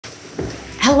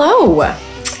Hello.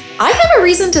 I have a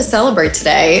reason to celebrate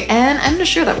today, and I'm going to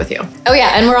share that with you. Oh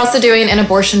yeah, and we're also doing an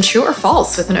abortion true or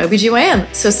false with an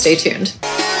OBGYN, so stay tuned.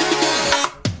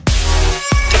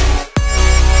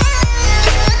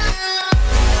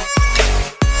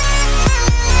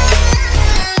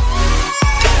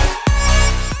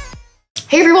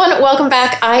 Hey everyone, welcome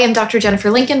back. I am Dr.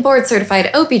 Jennifer Lincoln, board certified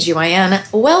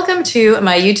OBGYN. Welcome to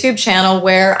my YouTube channel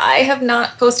where I have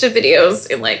not posted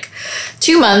videos in like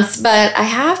 2 months, but I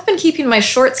have been keeping my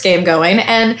shorts game going.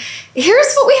 And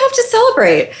here's what we have to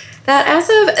celebrate. That as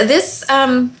of this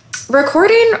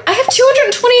recording, I have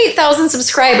 228,000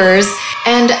 subscribers.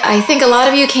 And I think a lot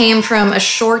of you came from a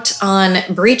short on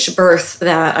breech birth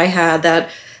that I had that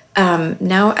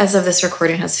now, as of this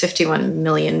recording, has 51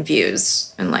 million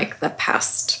views in like the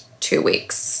past 2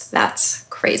 weeks. That's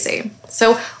crazy.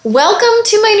 So welcome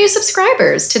to my new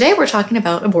subscribers. Today we're talking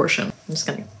about abortion. I'm just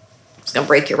gonna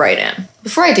break you right in.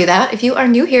 Before I do that, if you are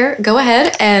new here, go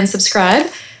ahead and subscribe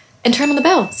and turn on the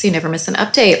bell so you never miss an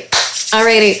update.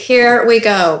 Alrighty, here we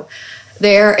go.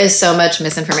 There is so much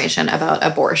misinformation about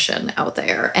abortion out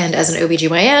there. And as an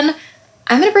OBGYN,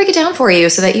 I'm gonna break it down for you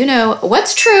so that you know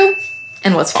what's true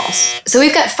and what's false. So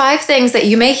we've got 5 things that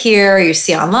you may hear, or you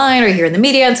see online, or hear in the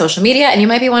media and social media, and you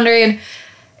might be wondering,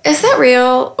 is that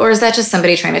real, or is that just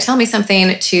somebody trying to tell me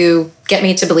something to get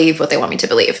me to believe what they want me to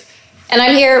believe? And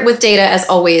I'm here with data as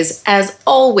always,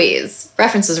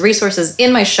 references, resources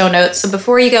in my show notes. So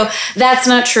before you go, that's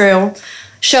not true,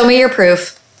 show me your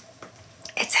proof.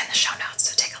 It's in the show notes.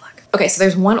 Okay, so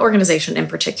there's one organization in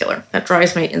particular that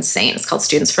drives me insane. It's called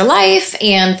Students for Life,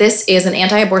 and this is an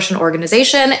anti-abortion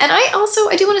organization. And I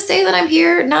do want to say that I'm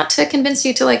here not to convince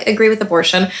you to like agree with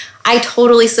abortion. I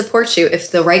totally support you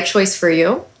if the right choice for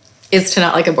you is to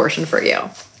not like abortion for you.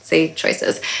 See,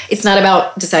 choices. It's not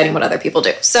about deciding what other people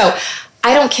do. So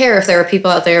I don't care if there are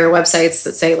people out there, websites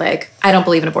that say like, I don't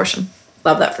believe in abortion.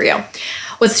 Love that for you.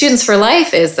 What Students for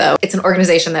Life is, though, it's an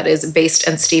organization that is based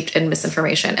and steeped in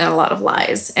misinformation and a lot of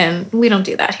lies, and we don't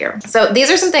do that here. So these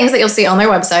are some things that you'll see on their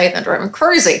website that drive me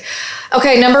crazy.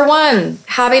 Okay, number 1,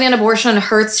 having an abortion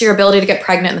hurts your ability to get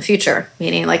pregnant in the future,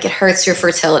 meaning like it hurts your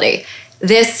fertility.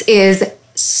 This is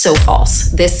so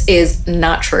false. This is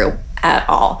not true at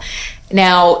all.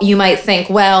 Now, you might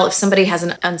think, well, if somebody has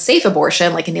an unsafe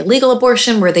abortion, like an illegal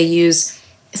abortion where they use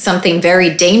something very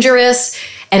dangerous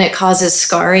and it causes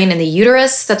scarring in the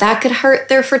uterus, that could hurt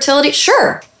their fertility?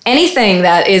 Sure. Anything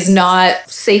that is not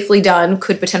safely done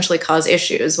could potentially cause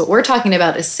issues. What we're talking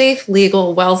about is safe,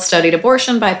 legal, well-studied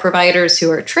abortion by providers who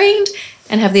are trained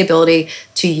and have the ability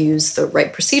to use the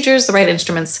right procedures, the right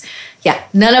instruments. Yeah,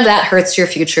 none of that hurts your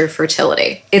future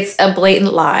fertility. It's a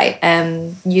blatant lie.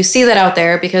 And you see that out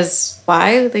there because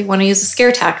why? They want to use a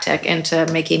scare tactic into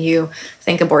making you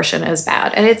think abortion is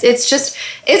bad. And it's just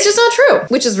not true,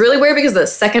 which is really weird because the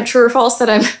second true or false that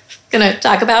I'm going to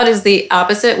talk about is the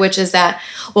opposite, which is that,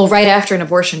 well, right after an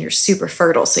abortion, you're super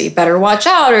fertile, so you better watch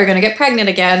out or you're going to get pregnant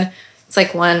again. It's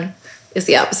like one is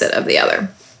the opposite of the other.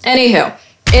 Anywho,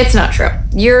 it's not true.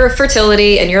 Your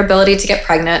fertility and your ability to get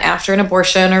pregnant after an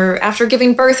abortion or after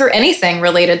giving birth or anything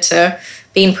related to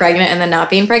being pregnant and then not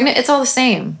being pregnant, it's all the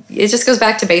same. It just goes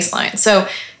back to baseline. So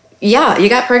yeah, you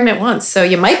got pregnant once, so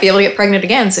you might be able to get pregnant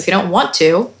again. So if you don't want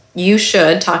to, you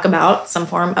should talk about some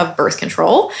form of birth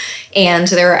control. And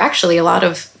there are actually a lot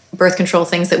of birth control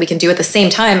things that we can do at the same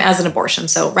time as an abortion.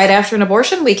 So right after an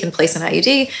abortion, we can place an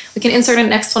IUD, we can insert an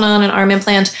Nexplanon, an arm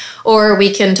implant, or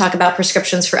we can talk about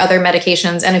prescriptions for other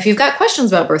medications. And if you've got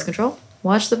questions about birth control,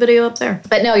 watch the video up there.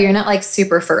 But no, you're not like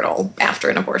super fertile after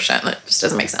an abortion. That just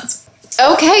doesn't make sense.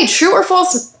 Okay, true or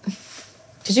false?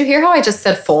 Did you hear how I just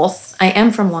said false? I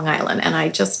am from Long Island and I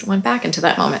just went back into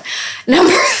that moment.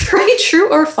 Number 3, true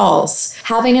or false?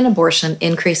 Having an abortion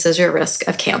increases your risk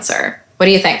of cancer. What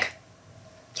do you think?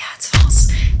 Yeah, it's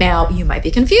false. Now, you might be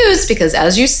confused because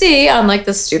as you see on like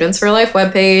the Students for Life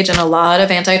webpage and a lot of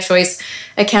anti-choice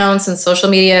accounts and social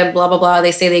media, blah, blah, blah,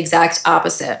 they say the exact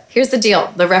opposite. Here's the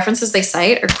deal. The references they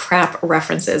cite are crap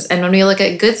references. And when we look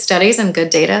at good studies and good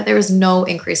data, there is no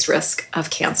increased risk of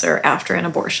cancer after an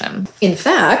abortion. In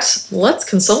fact, let's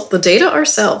consult the data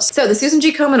ourselves. So the Susan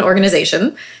G. Komen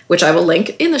organization, which I will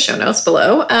link in the show notes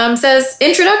below, says,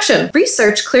 introduction,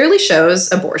 research clearly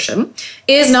shows abortion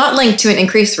is not linked to an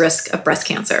increased risk of breast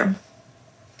cancer.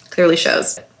 Clearly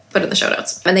shows. Put in the show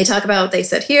notes. And they talk about, they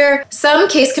said here, some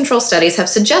case control studies have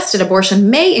suggested abortion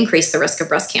may increase the risk of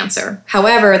breast cancer.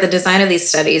 However, the design of these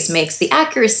studies makes the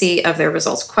accuracy of their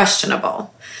results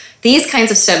questionable. These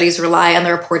kinds of studies rely on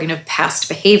the reporting of past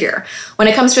behavior. When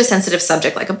it comes to a sensitive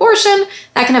subject like abortion,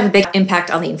 that can have a big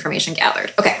impact on the information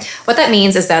gathered. Okay, what that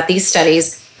means is that these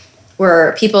studies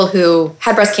were people who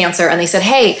had breast cancer and they said,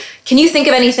 hey, can you think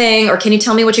of anything or can you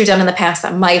tell me what you've done in the past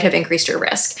that might have increased your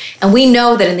risk? And we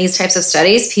know that in these types of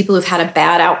studies, people who've had a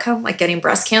bad outcome, like getting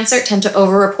breast cancer, tend to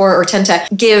overreport or tend to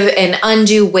give an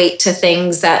undue weight to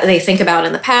things that they think about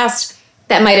in the past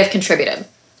that might have contributed.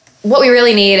 What we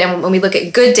really need, and when we look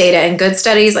at good data and good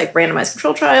studies like randomized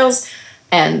control trials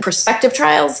and prospective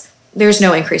trials, there's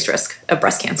no increased risk of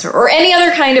breast cancer or any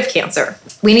other kind of cancer.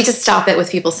 We need to stop it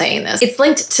with people saying this. It's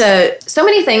linked to so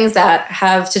many things that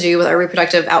have to do with our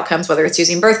reproductive outcomes, whether it's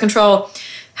using birth control,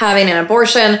 having an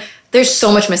abortion. There's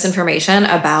so much misinformation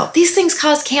about these things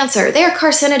cause cancer. They are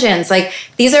carcinogens. Like,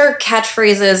 these are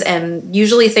catchphrases and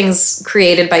usually things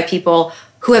created by people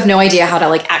who have no idea how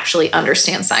to actually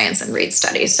understand science and read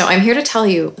studies. So I'm here to tell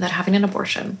you that having an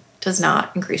abortion does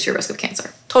not increase your risk of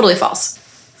cancer. Totally false.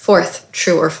 Fourth,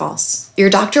 true or false. Your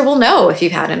doctor will know if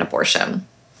you've had an abortion.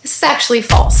 This is actually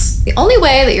false. The only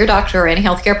way that your doctor or any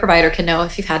healthcare provider can know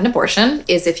if you've had an abortion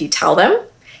is if you tell them,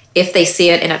 if they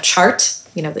see it in a chart,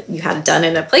 that you had it done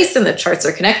in a place and the charts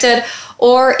are connected,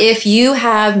 or if you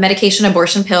have medication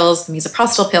abortion pills, the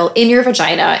misoprostol pill, in your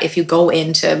vagina, if you go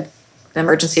into the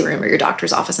emergency room or your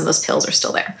doctor's office and those pills are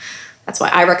still there. That's why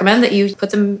I recommend that you put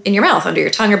them in your mouth, under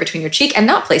your tongue, or between your cheek, and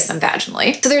not place them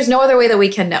vaginally. So there's no other way that we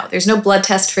can know. There's no blood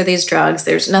test for these drugs.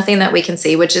 There's nothing that we can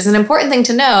see, which is an important thing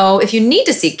to know if you need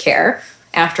to seek care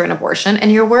after an abortion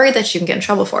and you're worried that you can get in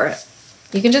trouble for it.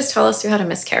 You can just tell us you had a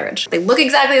miscarriage. They look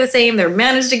exactly the same. They're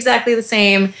managed exactly the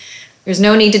same. There's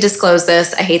no need to disclose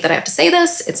this. I hate that I have to say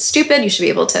this. It's stupid. You should be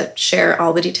able to share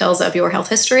all the details of your health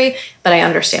history, but I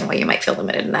understand why you might feel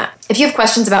limited in that. If you have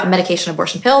questions about medication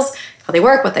abortion pills, how they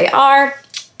work, what they are,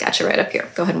 gotcha right up here.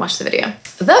 Go ahead and watch the video.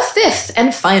 The fifth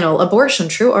and final abortion,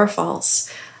 true or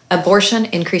false. Abortion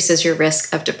increases your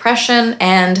risk of depression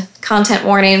and, content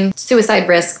warning, suicide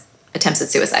risk, attempts at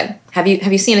suicide. Have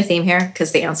you seen a theme here?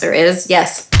 Because the answer is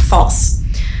yes, false.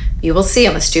 You will see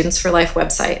on the Students for Life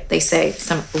website, they say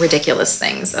some ridiculous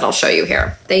things that I'll show you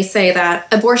here. They say that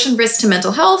abortion risks to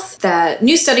mental health, that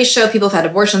new studies show people who've had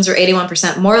abortions are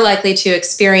 81% more likely to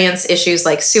experience issues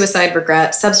like suicide,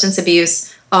 regret, substance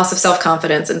abuse, loss of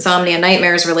self-confidence, insomnia,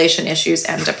 nightmares, relation issues,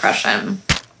 and depression.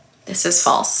 This is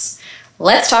false.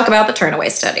 Let's talk about the Turnaway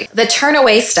study. The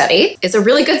Turnaway study is a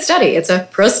really good study. It's a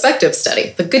prospective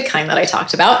study, the good kind that I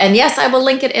talked about. And yes, I will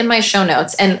link it in my show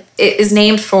notes. And it is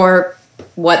named for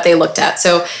what they looked at.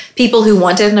 So people who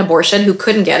wanted an abortion, who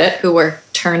couldn't get it, who were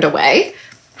turned away,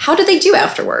 how did they do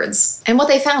afterwards? And what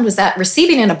they found was that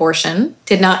receiving an abortion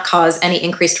did not cause any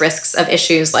increased risks of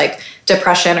issues like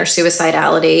depression or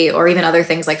suicidality or even other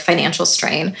things like financial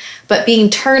strain. But being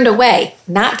turned away,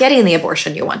 not getting the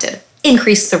abortion you wanted,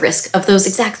 increased the risk of those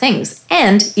exact things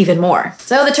and even more.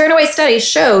 So the Turnaway study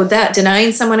showed that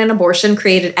denying someone an abortion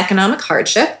created economic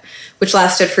hardship, which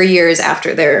lasted for years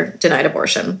after their denied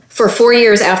abortion. For 4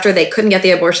 years after they couldn't get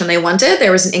the abortion they wanted,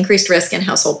 there was an increased risk in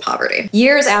household poverty.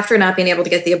 Years after not being able to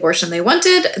get the abortion they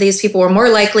wanted, these people were more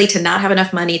likely to not have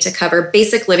enough money to cover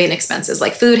basic living expenses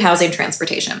like food, housing,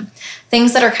 transportation.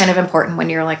 Things that are kind of important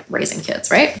when you're raising kids,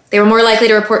 right? They were more likely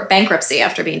to report bankruptcy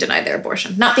after being denied their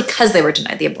abortion. Not because they were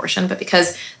denied the abortion, but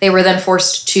because they were then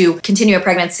forced to continue a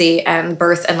pregnancy and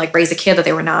birth and raise a kid that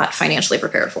they were not financially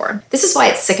prepared for. This is why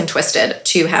it's sick and twisted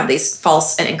to have these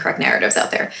false and incorrect narratives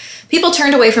out there. People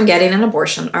turned away from getting an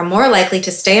abortion are more likely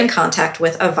to stay in contact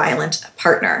with a violent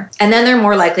partner, and then they're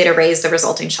more likely to raise the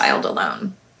resulting child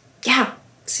alone. Yeah,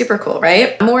 super cool,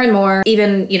 right? More and more,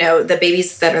 even, the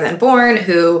babies that are then born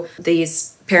who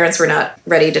these parents were not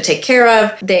ready to take care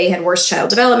of, they had worse child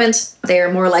development, they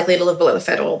are more likely to live below the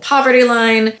federal poverty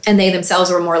line, and they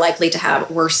themselves were more likely to have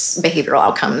worse behavioral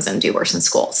outcomes and do worse in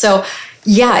school. So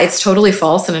yeah, it's totally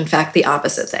false, and in fact, the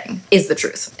opposite thing is the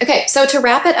truth. Okay, so to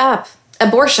wrap it up,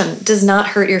 abortion does not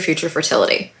hurt your future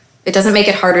fertility. It doesn't make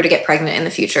it harder to get pregnant in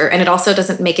the future, and it also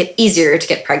doesn't make it easier to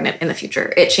get pregnant in the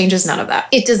future. It changes none of that.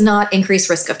 It does not increase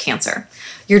risk of cancer.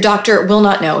 Your doctor will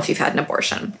not know if you've had an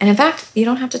abortion, and in fact, you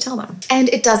don't have to tell them. And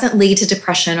it doesn't lead to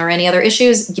depression or any other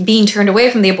issues. Being turned away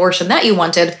from the abortion that you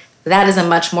wanted, that is a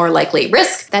much more likely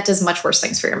risk. That does much worse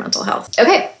things for your mental health.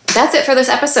 Okay, that's it for this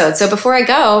episode. So before I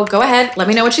go ahead, let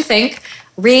me know what you think.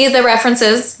 Read the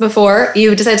references before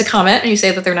you decide to comment and you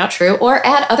say that they're not true, or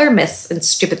add other myths and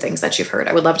stupid things that you've heard.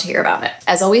 I would love to hear about it.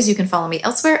 As always, you can follow me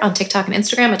elsewhere on TikTok and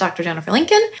Instagram at Dr. Jennifer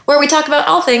Lincoln, where we talk about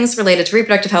all things related to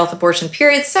reproductive health, abortion,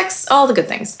 periods, sex, all the good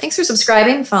things. Thanks for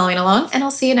subscribing, following along, and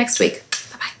I'll see you next week.